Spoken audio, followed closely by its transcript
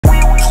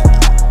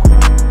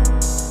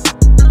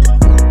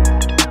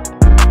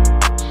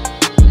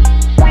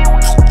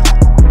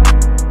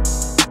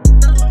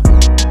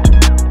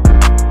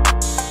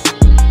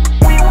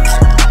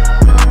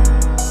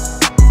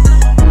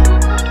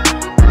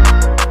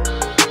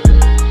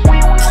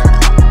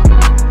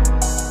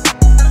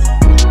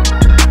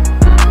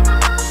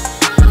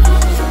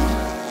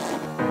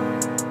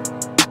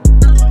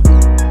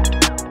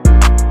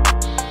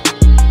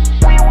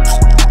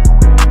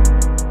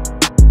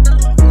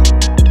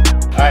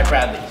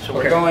Bradley, so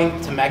we're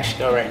going to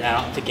Mexico right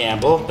now to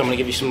gamble. I'm gonna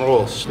give you some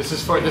rules. This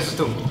is for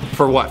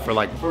what? For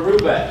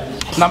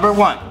roulette. Number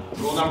one.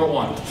 Rule number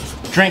one.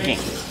 Drinking.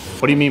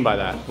 What do you mean by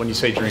that when you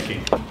say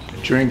drinking?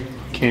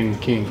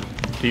 Drinking.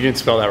 You didn't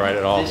spell that right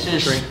at all.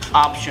 This is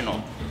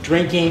optional.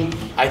 Drinking,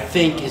 I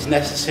think, is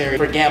necessary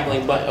for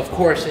gambling, but of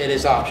course it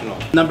is optional.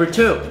 Number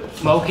two,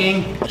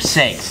 smoking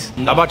cigs.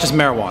 How about just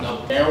marijuana?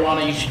 No,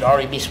 marijuana you should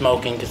already be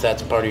smoking because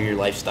that's part of your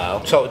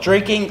lifestyle. So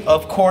drinking,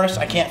 of course,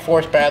 I can't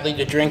force Bradley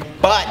to drink,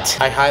 but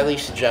I highly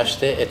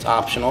suggest it. It's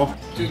optional.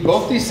 Do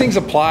both these things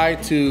apply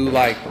to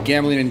like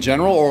gambling in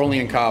general or only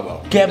in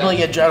Cabo? Gambling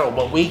in general,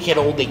 but we can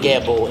only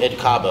gamble in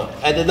Cabo.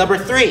 And then number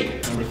three.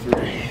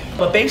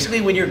 But basically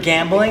when you're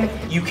gambling,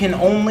 you can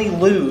only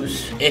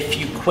lose if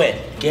you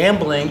quit.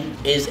 Gambling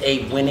is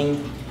a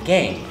winning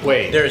game.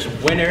 Wait. There's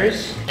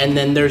winners and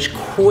then there's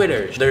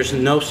quitters. There's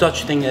no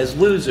such thing as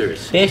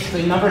losers.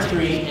 Basically number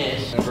three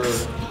is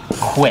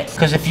quit.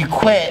 Because if you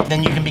quit,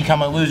 then you can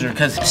become a loser.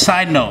 Because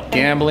side note,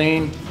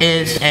 gambling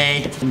is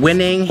a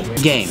winning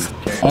game.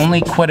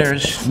 Only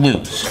quitters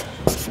lose.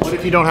 What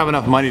if you don't have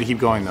enough money to keep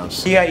going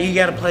those? Yeah, you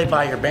gotta play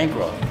by your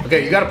bankroll.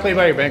 Okay, you gotta play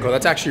by your bankroll.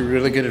 That's actually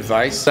really good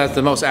advice. That's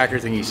the most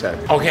accurate thing you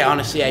said. Okay,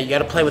 honestly, yeah, you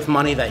gotta play with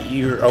money that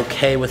you're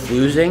okay with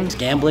losing.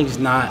 Gambling's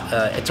not,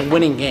 it's a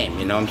winning game,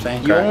 you know what I'm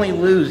saying? Okay. You only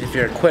lose if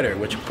you're a quitter,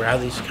 which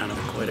Bradley's kind of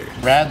a quitter.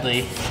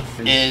 Bradley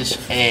is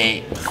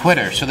a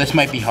quitter, so this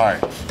might be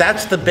hard.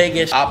 That's the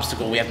biggest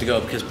obstacle we have to go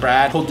because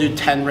Brad will do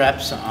 10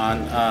 reps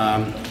on,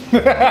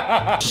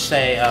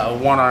 say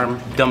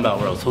one-arm dumbbell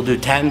rows. He'll do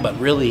 10, but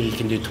really he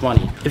can do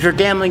 20. If you're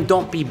gambling,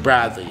 don't be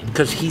Bradley,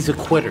 because he's a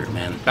quitter,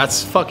 man.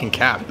 That's fucking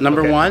cap.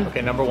 Number one.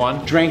 Okay, number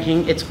one.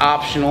 Drinking, it's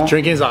optional.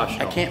 Drinking is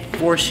optional. I can't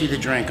force you to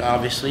drink,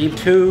 obviously.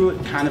 Two,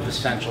 kind of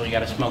essential. You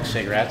gotta smoke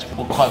cigarettes.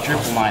 We'll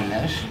quadruple line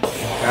this.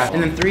 Okay.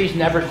 And then three is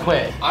never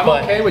quit. I'm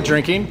okay with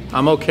drinking.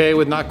 I'm okay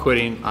with not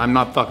quitting. I'm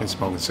not fucking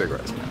smoking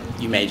cigarettes, man.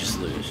 You may just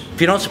lose. If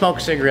you don't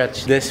smoke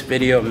cigarettes, this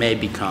video may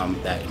become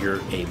that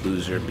you're a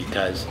loser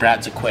because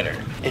Brad's a quitter.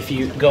 If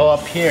you go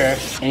up here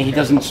and he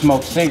doesn't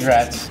smoke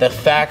cigarettes, the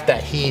fact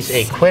that he's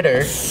a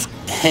quitter,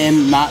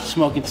 him not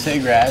smoking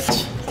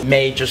cigarettes,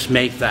 may just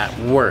make that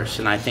worse,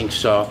 and I think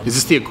so. Is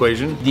this the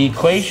equation? The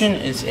equation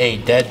is a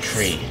dead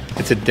tree.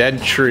 It's a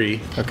dead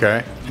tree,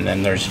 okay. And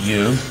then there's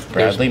you,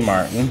 Bradley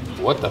Martyn.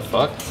 What the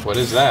fuck? What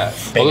is that?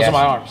 Oh, those are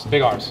my arms,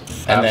 big arms.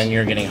 And then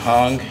you're getting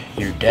hung,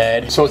 you're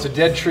dead. So it's a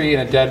dead tree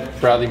and a dead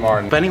Bradley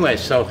Martyn. But anyway,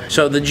 so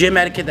the gym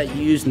etiquette that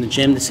you use in the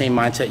gym, the same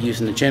mindset you use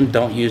in the gym,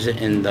 don't use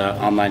it in the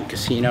online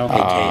casino,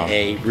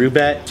 AKA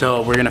roulette.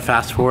 So we're gonna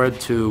fast forward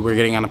to, we're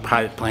getting on a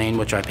private plane,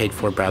 which I paid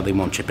for. Bradley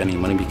won't chip any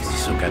money because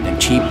he's so goddamn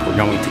cheap. We're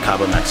going to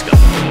Cabo, Mexico.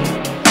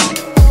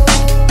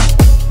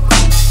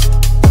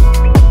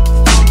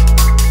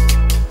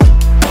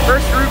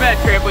 First roulette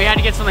trip, we had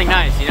to get something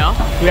nice, you know?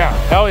 Yeah,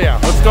 hell yeah.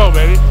 Let's go,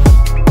 baby.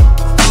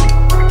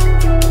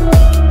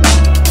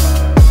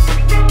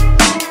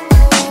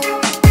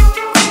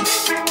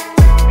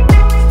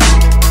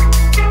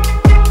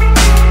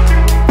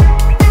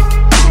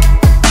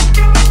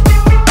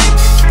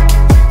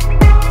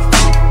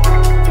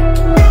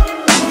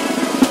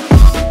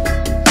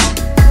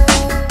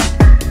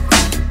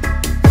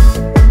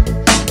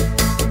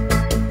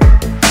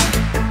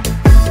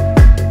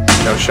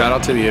 Shout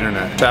out to the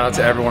internet. Shout out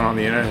to everyone on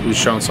the internet who's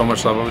shown so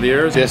much love over the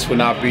years. This would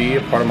not be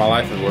a part of my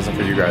life if it wasn't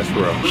for you guys,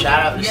 for real.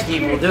 Shout out to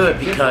Stevewilldoit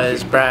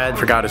because Brad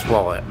forgot his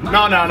wallet. No.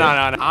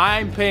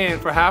 I'm paying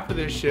for half of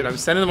this shit. I'm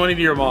sending the money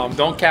to your mom.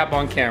 Don't cap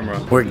on camera.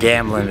 We're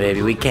gambling,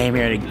 baby. We came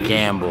here to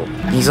gamble.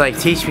 He's like,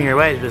 teach me your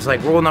ways, but it's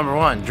like, rule number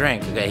one,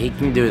 drink. Okay, he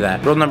can do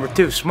that. Rule number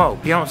two, smoke.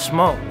 If you don't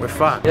smoke, we're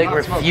fucked. He like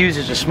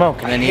refuses to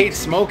smoke, and then I hate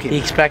smoking. He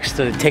expects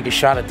to take a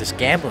shot at this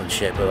gambling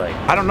shit, but like,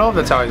 I don't know if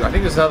that's how. I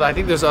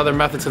think there's other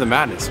methods to the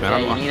madness, man.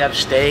 Yeah, you need to have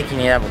steak, you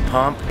need to have a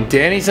pump.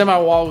 Danny said my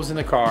wallet was in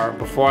the car.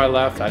 Before I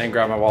left, I didn't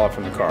grab my wallet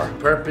from the car.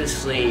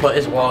 Purposely put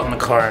his wallet in the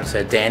car and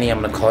said, Danny,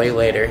 I'm gonna call you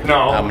later.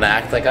 No. I'm gonna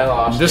act like I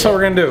lost This is what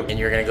we're gonna do. And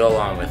you're gonna go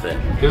along with it.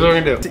 This is what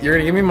we're gonna do. You're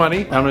gonna give me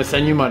money, I'm gonna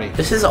send you money.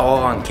 This is all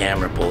on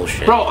camera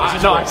bullshit. Bro,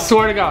 I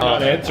swear to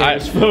God.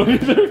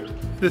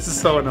 This is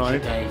so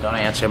annoying. Danny, don't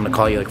answer. I'm gonna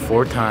call you like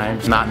 4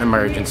 times. Not an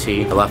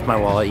emergency. I left my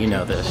wallet, you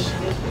know this.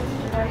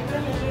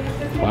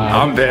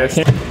 Wow. I'm pissed.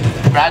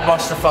 Brad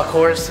wants to fuck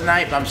whores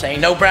tonight, but I'm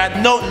saying no,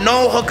 Brad.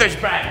 No hookers,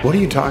 Brad. What are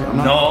you talking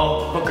about?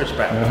 No hookers,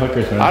 Brad. No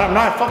hookers, man. I'm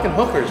not fucking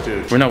hookers,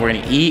 dude. We're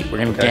gonna eat, we're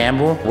gonna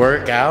gamble,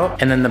 work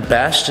out, and then the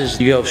best is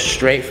you go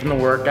straight from the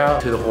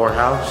workout to the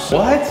whorehouse.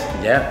 What?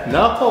 Yep.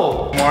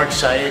 No. More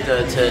excited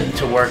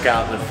to work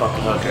out than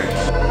fucking hooker.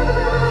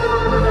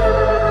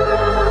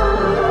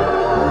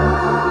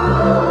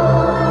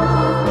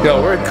 Yo,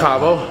 we're in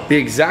Cabo. The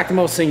exact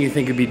most thing you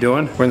think you'd be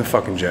doing, we're in the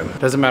fucking gym.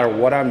 Doesn't matter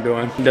what I'm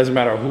doing. It doesn't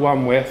matter who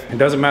I'm with. It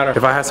doesn't matter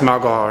if I have some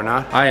alcohol or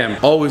not. I am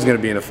always gonna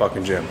be in the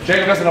fucking gym.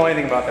 Jacob doesn't know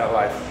anything about that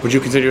life. Would you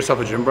consider yourself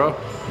a gym bro?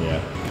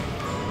 Yeah.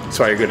 That's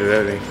why you're good at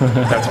editing.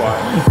 That's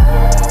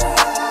why.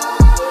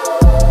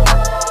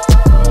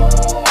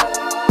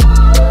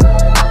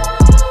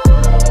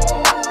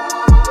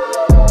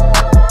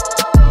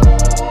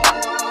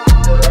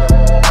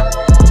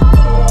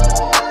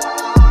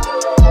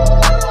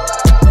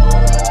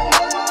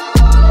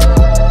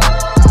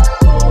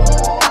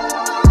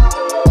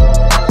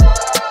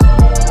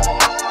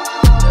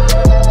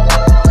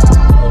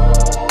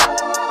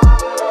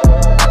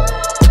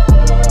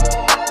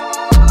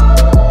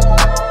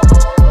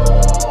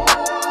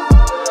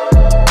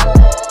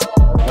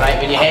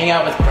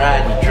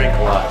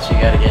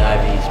 You gotta get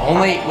IVs.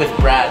 Only with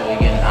Brad will you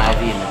get an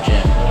IV in the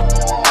gym.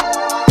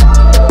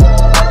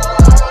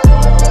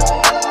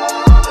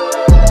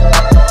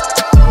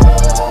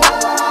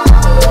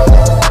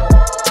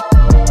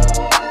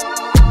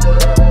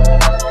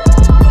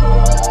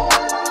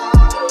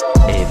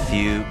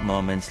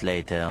 Moments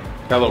later.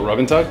 Got a little rub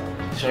and tug?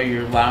 So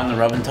you're allowing the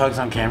rub and tugs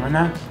on camera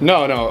now?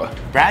 No.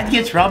 Brad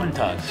gets rub and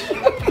tugs.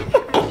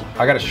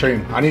 I gotta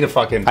stream. I need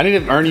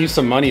to earn you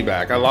some money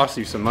back. I lost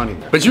you some money.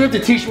 But you have to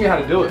teach me how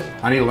to do it.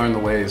 I need to learn the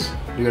ways.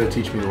 You gotta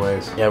teach me the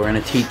ways. Yeah, we're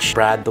gonna teach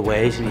Brad the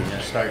ways, and he's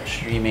gonna start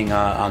streaming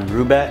on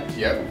Roulette.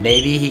 Yep.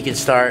 Maybe he can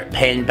start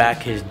paying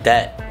back his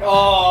debt.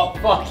 Oh,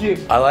 fuck you.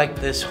 I like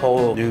this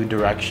whole new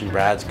direction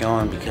Brad's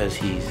going because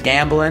he's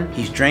gambling,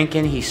 he's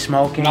drinking, he's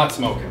smoking. Not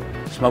smoking.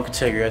 Smoking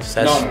cigarettes.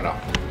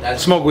 No.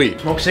 Smoke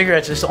weed. Smoke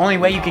cigarettes is the only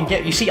way you can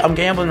get. You see, I'm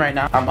gambling right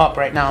now. I'm up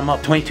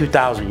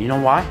 22,000. You know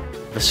why?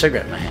 The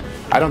cigarette in my hand.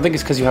 I don't think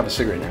it's because you have a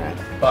cigarette in your hand.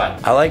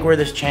 But I like where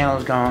this channel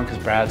is going because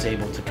Brad's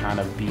able to kind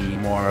of be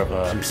more of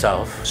a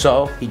himself.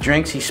 So he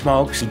drinks, he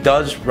smokes, he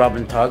does rub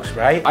and tugs,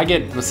 right? I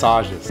get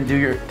massages. And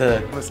do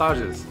the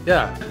massages.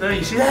 Yeah.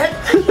 You see that?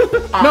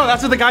 No,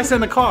 that's what the guy said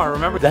in the car,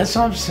 remember? That's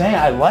what I'm saying.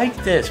 I like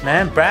this,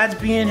 man. Brad's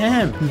being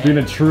him. He's being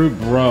a true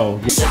bro.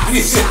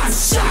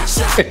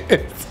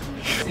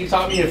 He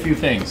taught me a few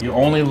things. You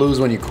only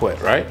lose when you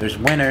quit, right? There's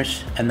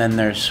winners, and then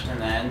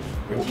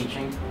we're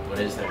teaching. What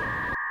is there?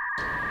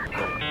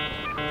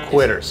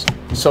 Quitters.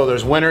 So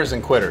there's winners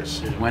and quitters.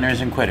 There's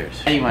winners and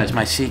quitters. Anyways,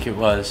 my secret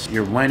was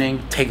you're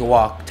winning, take a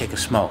walk, take a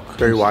smoke.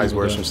 Very wise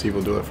words from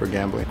Stevewilldoit for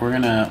gambling. We're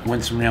gonna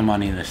win some real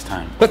money this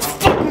time. Let's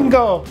fucking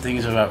go. The thing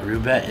is about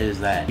Roulette is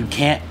that you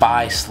can't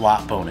buy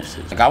slot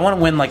bonuses. Like I want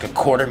to win like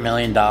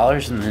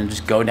 $250,000 and then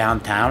just go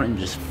downtown and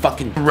just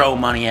fucking throw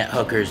money at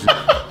hookers.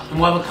 And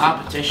we'll have a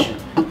competition.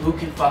 Who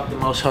can fuck the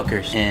most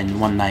hookers in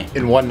one night?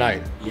 In one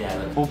night?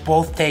 Yeah. We'll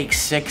both take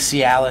 6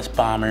 Cialis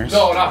bombers.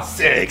 No, not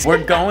 6.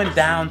 We're going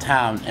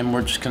downtown and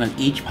we're just gonna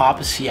each pop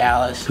a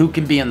Cialis. Who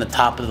can be on the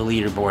top of the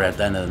leaderboard at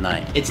the end of the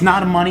night? It's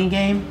not a money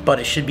game, but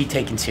it should be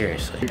taken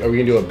seriously. Are we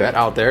gonna do a bet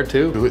out there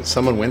too? Would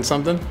someone win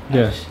something?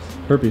 Yes.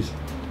 Herpes.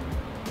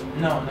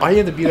 No. Why you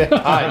have to be that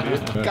high,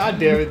 dude? God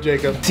damn it,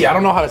 Jacob. See, I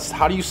don't know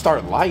how do you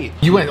start light?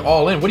 You went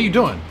all in. What are you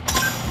doing?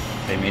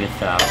 They made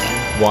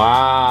 1,000.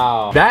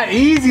 Wow. That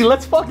easy.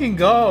 Let's fucking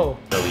go.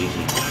 So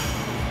easy.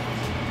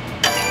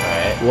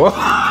 Alright. Whoa.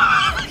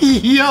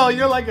 Yo,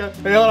 you're like a.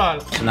 Hey, hold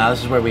on. So now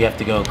this is where we have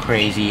to go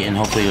crazy and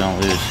hopefully we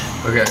don't lose.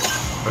 Okay.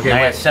 Okay. Now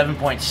Wait. you're at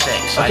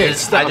 7.6. Okay,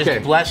 I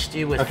just blessed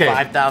you with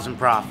 5,000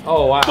 profit.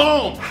 Oh wow.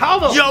 Boom! How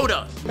the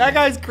Yoda! That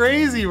guy's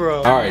crazy,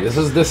 bro. All right, this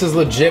is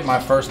legit. My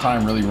first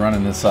time really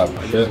running this up.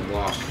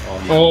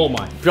 Oh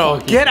my.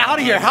 Bro, get out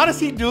of here. How does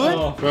he do it?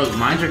 Oh. Bro,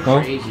 mines are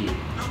crazy.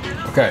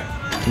 Okay.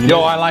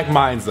 Yo, I like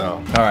mines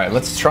though. All right,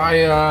 let's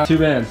try. 2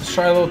 bands. Let's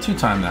try a little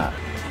 2-time that.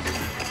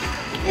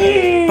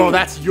 Bro,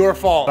 that's your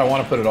fault. I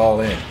want to put it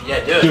all in.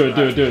 Yeah, do it.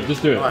 Do it.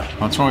 Just do it.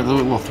 Let's try a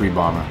little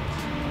 3-bomber.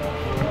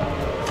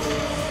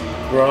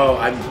 Bro,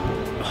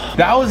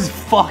 That was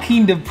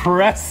fucking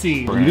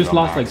depressing. You just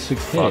lost like 6K.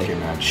 Fuck it,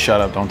 man.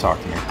 Shut up. Don't talk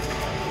to me.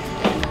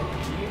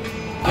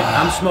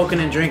 I'm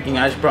smoking and drinking.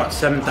 I just brought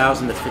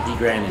 7,000 to 50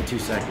 grand in 2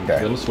 seconds.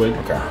 Okay. Little swig.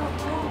 Okay.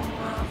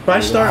 If I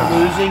start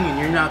losing and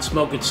you're not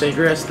smoking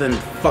cigarettes, then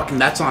fucking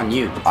that's on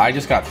you. I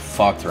just got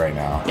fucked right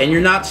now. And you're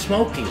not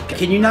smoking.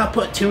 Can you not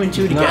put 2 and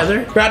 2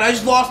 together? Brad, I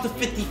just lost the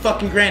 50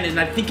 fucking grand and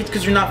I think it's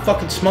because you're not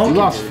fucking smoking. You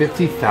lost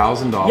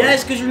 $50,000?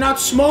 Yes, because you're not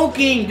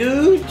smoking,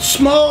 dude.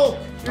 Smoke.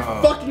 You're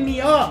fucking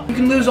me up. You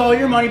can lose all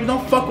your money, but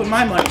don't fuck with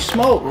my money.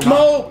 Smoke.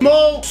 Smoke.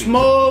 Smoke.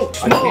 Smoke.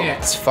 I can't.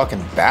 It's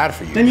fucking bad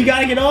for you. Then you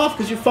gotta get off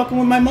because you're fucking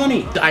with my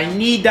money. I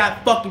need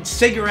that fucking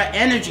cigarette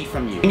energy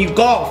from you. When you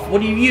golf,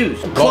 what do you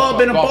use? A club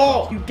and a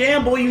ball. You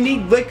gamble, you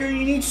need liquor,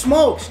 you need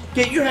smokes.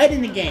 Get your head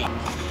in the game.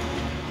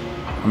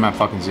 I'm at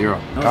fucking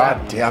 0.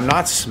 God damn, I'm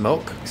not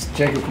smoke.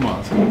 Jacob, come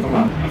on. Come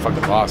on. I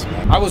fucking lost,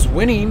 man. I was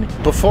winning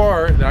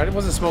before. I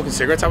wasn't smoking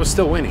cigarettes. I was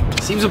still winning.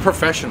 Seems a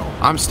professional.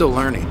 I'm still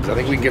learning. I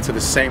think we can get to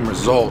the same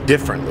result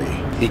differently.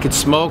 He could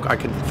smoke. I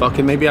could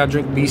fucking, maybe I'd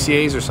drink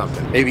BCAs or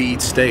something. Maybe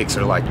eat steaks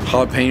or like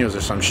jalapenos or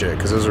some shit,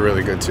 because those are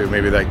really good too.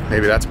 Maybe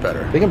that's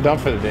better. I think I'm done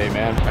for the day,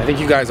 man. I think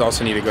you guys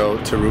also need to go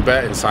to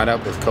Roulette and sign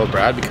up with code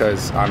Brad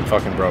because I'm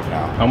fucking broke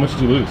now. How much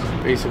did you lose?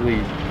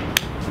 Basically,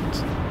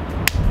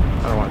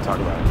 I don't want to talk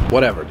about it.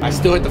 Whatever. I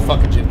still hit the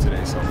fucking gym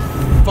today, so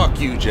fuck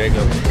you,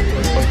 Jacob.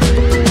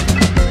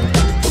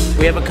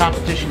 We have a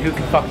competition who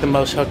can fuck the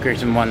most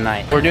hookers in one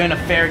night. We're doing a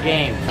fair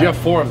game. Do you have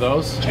 4 of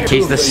those?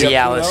 He's the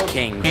Cialis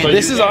king.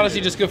 This is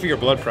honestly just good for your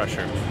blood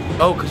pressure.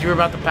 Oh, because you were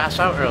about to pass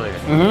out earlier.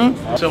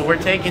 Mm-hmm. So we're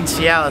taking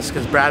Cialis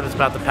because Brad was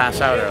about to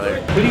pass out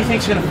earlier. Who do you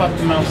think's gonna fuck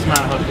the most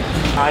amount of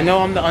hookers? I know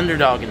I'm the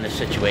underdog in this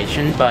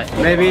situation, but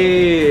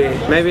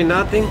Maybe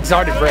nothing. It's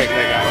hard to break,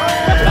 that guy.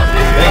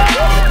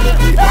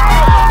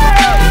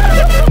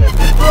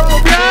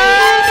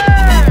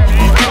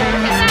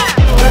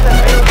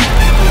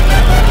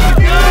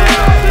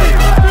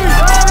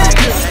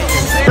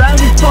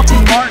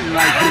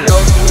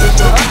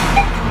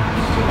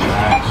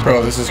 Bro,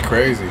 Bro, this is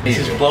crazy. This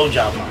is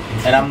blowjob money.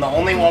 And I'm the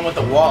only one with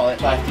the wallet,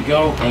 so I have to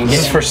go and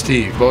This get is for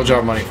Steve.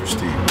 Blowjob money for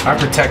Steve. I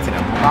protected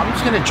him. I'm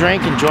just gonna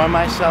drink, enjoy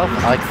myself.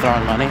 I like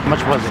throwing money. How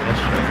much was it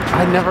yesterday?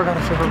 I never got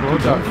a silver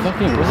blowjob.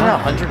 Fucking wasn't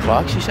it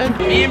 $100, you said?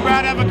 Me and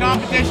Brad have a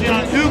competition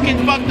on who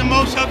can fuck the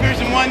most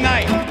hookers in one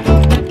night.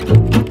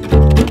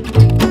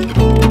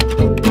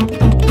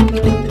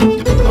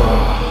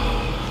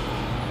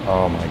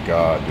 Oh my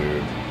god,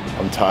 dude.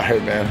 I'm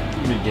tired, man.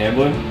 You be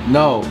gambling?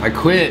 No, I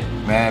quit,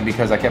 man,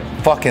 because I kept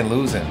fucking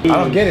losing. I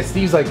don't get it.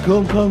 Steve's like,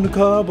 come to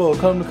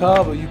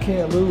Cabo, you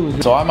can't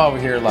lose. So I'm over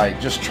here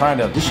like just trying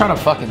to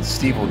fucking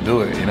Steve will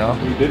do it, you know?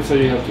 You did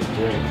say you have to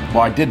drink.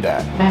 Well, I did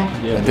that.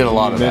 Yeah, I did a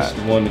lot of that.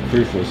 You missed one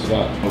crucial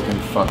spot. Smoking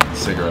fucking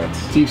cigarettes.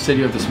 Steve said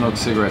you have to smoke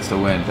cigarettes to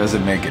win.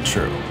 Doesn't make it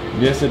true.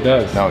 Yes, it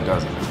does. No, it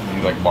doesn't.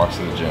 You like marks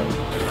to the gym.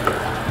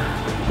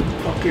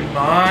 Fucking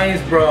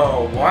nice,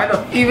 bro. Why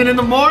the even in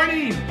the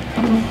morning?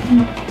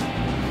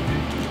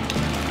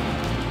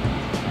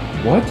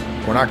 What?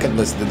 We're not gonna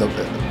listen to the.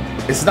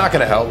 It's not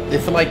gonna help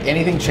if like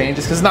anything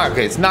changes. Cause it's not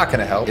okay. It's not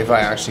gonna help if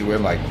I actually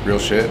win like real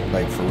shit,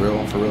 like for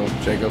real,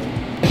 Jacob.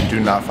 Do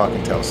not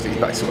fucking tell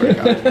Steve. I swear to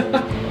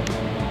God.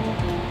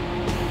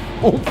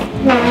 Oh,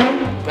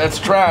 that's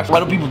trash. Why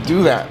do people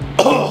do that?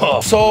 Oh,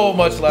 so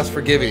much less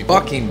forgiving.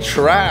 Fucking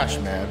trash,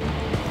 man.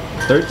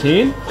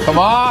 13? Come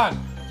on.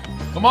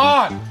 Come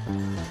on.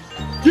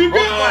 Keep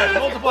going!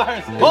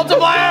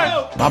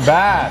 Multipliers. Not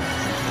bad.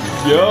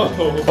 Yo!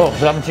 Oh,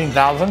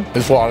 17,000?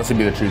 This will honestly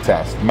be the true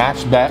test.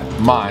 Max bet,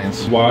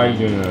 mines. Why are you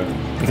doing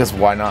that? Because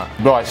why not?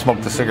 Bro, I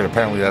smoked the cigarette.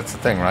 Apparently that's the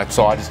thing, right?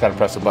 So I just gotta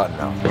press a button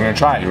now. We're gonna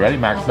try it. You ready?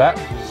 Max bet?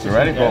 You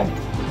ready? Yeah. Boom.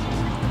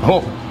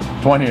 Oh,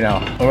 20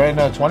 now. You ready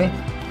to 20?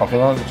 Okay,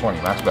 let's do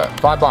 20. Max bet.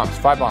 5 bombs.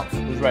 5 bombs.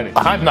 Who's ready?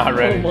 I'm not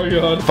ready. Oh my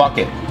god. Fuck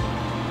it.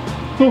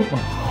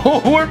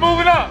 We're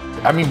moving up.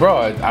 I mean, bro,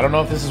 I don't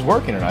know if this is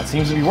working or not. It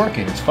seems to be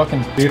working. It's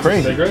fucking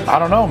crazy. Cigarettes? I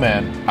don't know,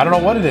 man. I don't know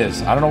what it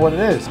is.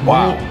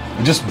 Wow.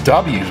 Just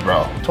W's,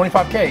 bro.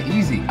 25K,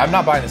 easy. I'm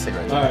not buying the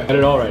cigarettes. Alright, bet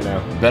it all right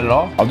now. Bet it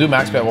all? I'll do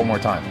max bet one more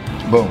time.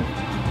 Boom.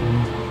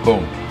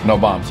 Boom. No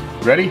bombs.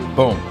 Ready?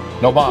 Boom.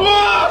 No bombs.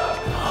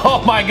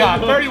 Oh my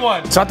god,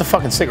 31. It's not the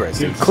fucking cigarettes.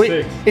 Dude,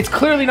 It's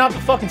clearly not the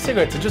fucking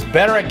cigarettes. It's just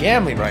better at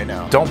gambling right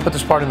now. Don't put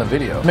this part in the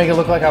video. Make it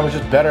look like I was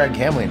just better at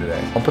gambling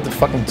today. Don't put the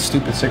fuking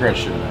stupid cigarette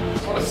shit in there. I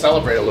just want to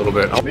celebrate a little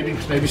bit.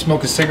 Maybe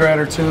smoke a cigarette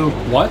or two.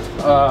 What?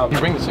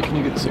 Can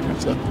you get the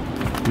cigarettes up?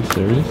 You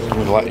serious? You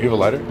have a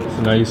lighter?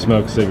 So now you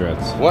smoke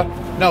cigarettes. What?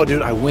 No,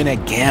 dude, I win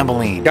at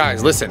gambling.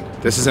 Guys, listen,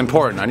 this is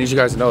important. I need you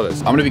guys to know this.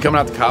 I'm gonna be coming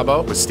out to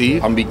Cabo with Steve.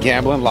 I'm gonna be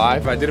gambling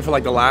live. I did it for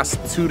like the last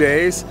 2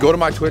 days. Go to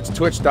my Twitch,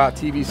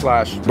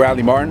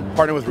 twitch.tv/Bradley Martyn.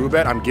 Partner with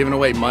Roobet. I'm giving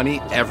away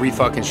money every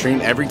fucking stream,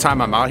 every time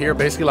I'm out here.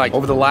 Basically, like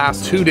over the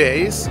last 2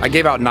 days, I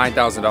gave out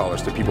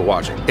 $9,000 to people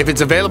watching. If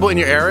it's available in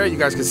your area, you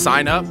guys can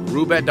sign up,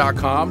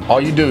 roobet.com. All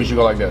you do is you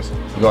go like this.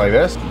 You go like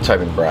this, type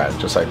in Brad,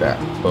 just like that.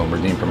 Boom,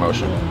 redeem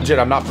promotion. Legit,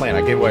 I'm not playing.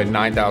 I gave away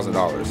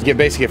 $9,000. You get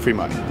basically free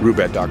money,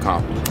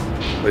 roobet.com.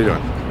 What are you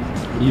doing?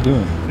 What are you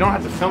doing? You don't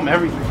have to film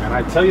everything, man.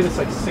 I tell you this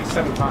like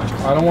 6-7 times.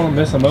 I don't want to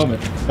miss a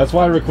moment. That's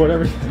why I record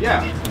everything.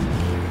 Yeah.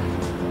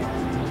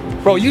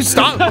 Bro, you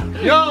stop.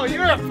 Yo,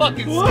 you're a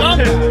fucking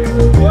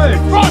scumbag. What?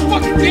 Bro, I'm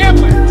fucking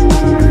gambling.